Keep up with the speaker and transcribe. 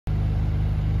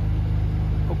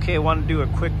Okay, I wanted to do a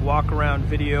quick walk around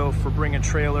video for Bring a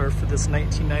Trailer for this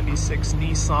 1996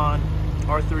 Nissan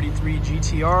R33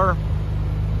 GT-R.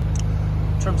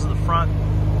 In terms of the front,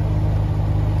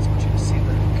 I just want you to see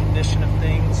the condition of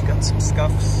things. Got some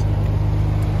scuffs.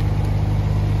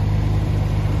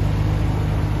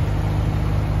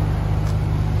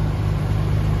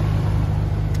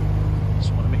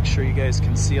 Just want to make sure you guys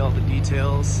can see all the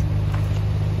details.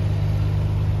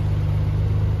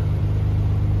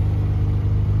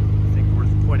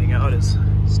 Pointing out is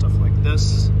stuff like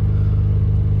this,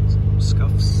 some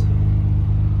scuffs,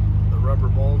 the rubber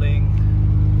molding,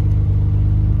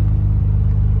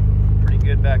 pretty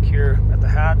good back here at the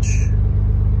hatch.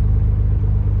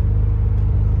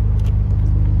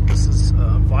 This is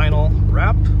vinyl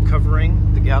wrap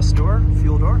covering the gas door,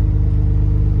 fuel door.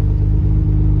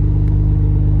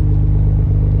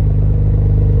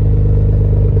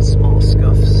 Small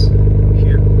scuffs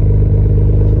here.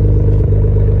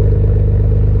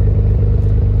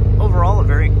 Overall, a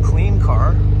very clean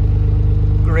car,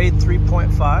 grade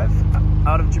 3.5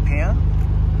 out of Japan.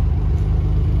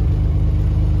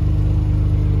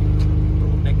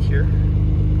 Little nick here.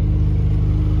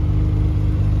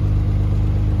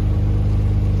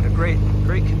 But a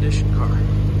great condition car.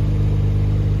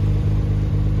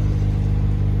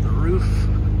 The roof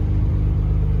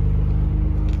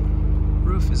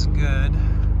is good.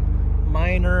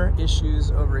 Minor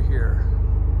issues over here.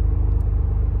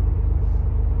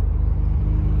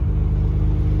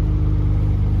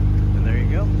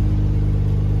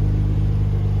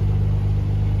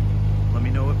 Let me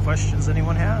know what questions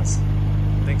anyone has.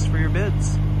 Thanks for your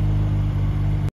bids.